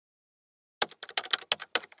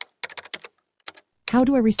How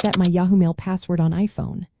do I reset my Yahoo Mail password on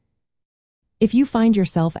iPhone? If you find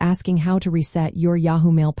yourself asking how to reset your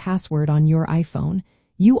Yahoo Mail password on your iPhone,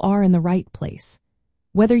 you are in the right place.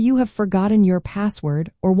 Whether you have forgotten your password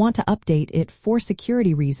or want to update it for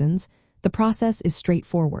security reasons, the process is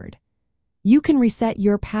straightforward. You can reset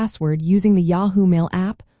your password using the Yahoo Mail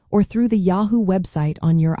app or through the Yahoo website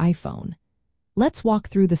on your iPhone. Let's walk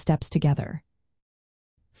through the steps together.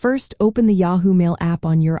 First, open the Yahoo Mail app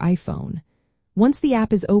on your iPhone. Once the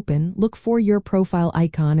app is open, look for your profile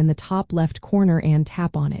icon in the top left corner and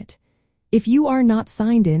tap on it. If you are not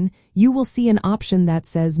signed in, you will see an option that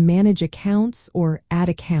says Manage Accounts or Add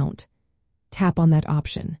Account. Tap on that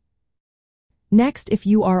option. Next, if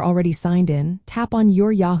you are already signed in, tap on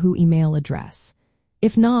your Yahoo email address.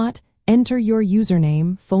 If not, enter your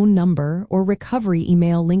username, phone number, or recovery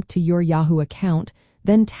email linked to your Yahoo account,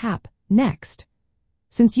 then tap Next.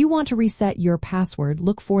 Since you want to reset your password,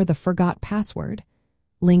 look for the Forgot Password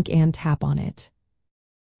link and tap on it.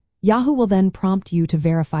 Yahoo will then prompt you to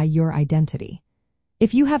verify your identity.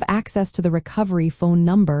 If you have access to the recovery phone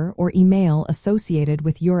number or email associated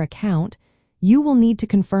with your account, you will need to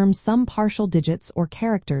confirm some partial digits or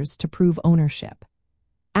characters to prove ownership.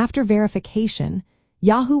 After verification,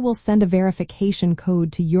 Yahoo will send a verification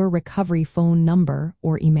code to your recovery phone number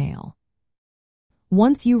or email.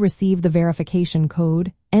 Once you receive the verification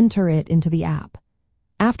code, enter it into the app.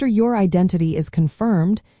 After your identity is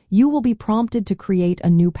confirmed, you will be prompted to create a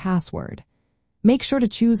new password. Make sure to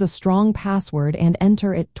choose a strong password and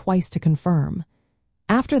enter it twice to confirm.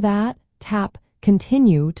 After that, tap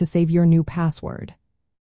Continue to save your new password.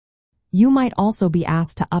 You might also be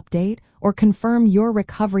asked to update or confirm your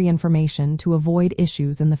recovery information to avoid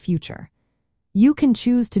issues in the future. You can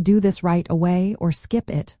choose to do this right away or skip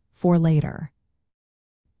it for later.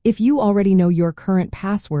 If you already know your current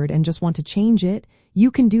password and just want to change it, you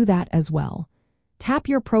can do that as well. Tap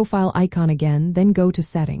your profile icon again, then go to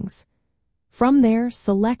Settings. From there,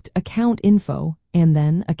 select Account Info and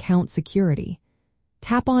then Account Security.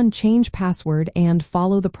 Tap on Change Password and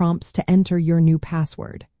follow the prompts to enter your new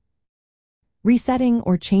password. Resetting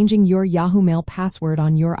or changing your Yahoo Mail password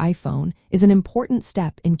on your iPhone is an important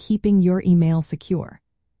step in keeping your email secure.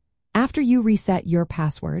 After you reset your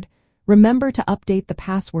password, remember to update the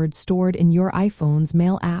password stored in your iPhone's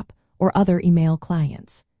Mail app or other email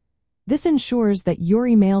clients. This ensures that your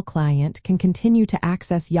email client can continue to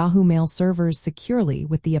access Yahoo Mail servers securely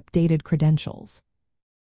with the updated credentials.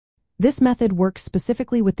 This method works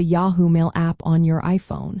specifically with the Yahoo Mail app on your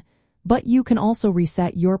iPhone, but you can also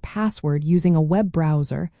reset your password using a web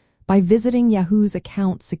browser by visiting Yahoo's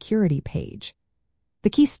account security page. The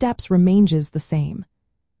key steps remains the same.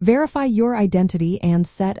 Verify your identity and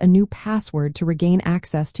set a new password to regain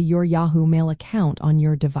access to your Yahoo Mail account on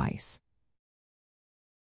your device.